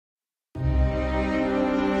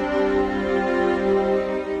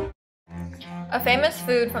A famous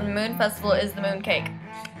food from the Moon Festival is the moon cake.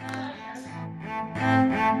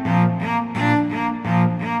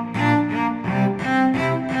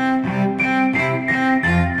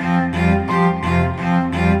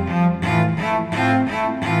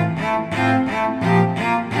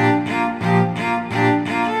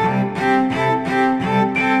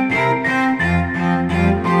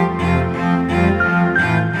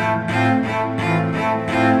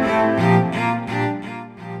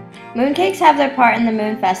 Mooncakes have their part in the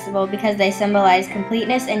Moon Festival because they symbolize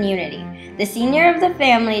completeness and unity. The senior of the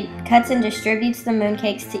family cuts and distributes the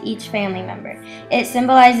mooncakes to each family member. It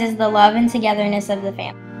symbolizes the love and togetherness of the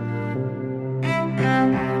family.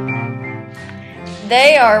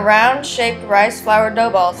 They are round-shaped rice flour dough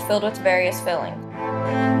balls filled with various fillings.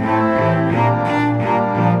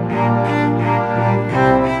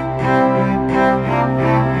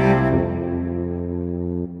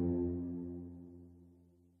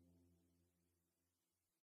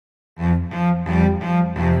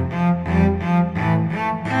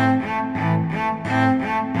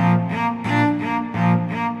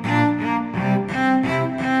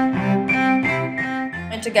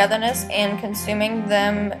 Togetherness, and consuming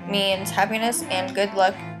them means happiness and good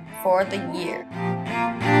luck for the year.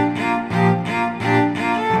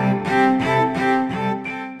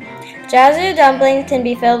 Jiaozi dumplings can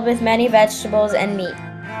be filled with many vegetables and meat.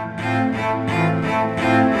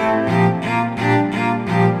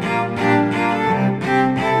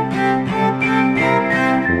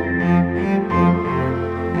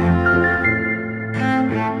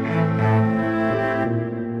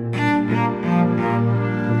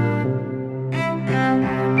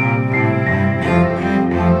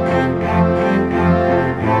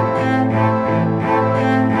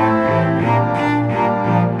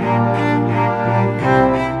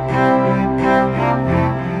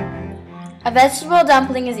 A vegetable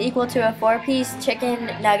dumpling is equal to a 4-piece chicken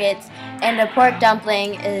nuggets, and a pork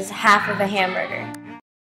dumpling is half of a hamburger.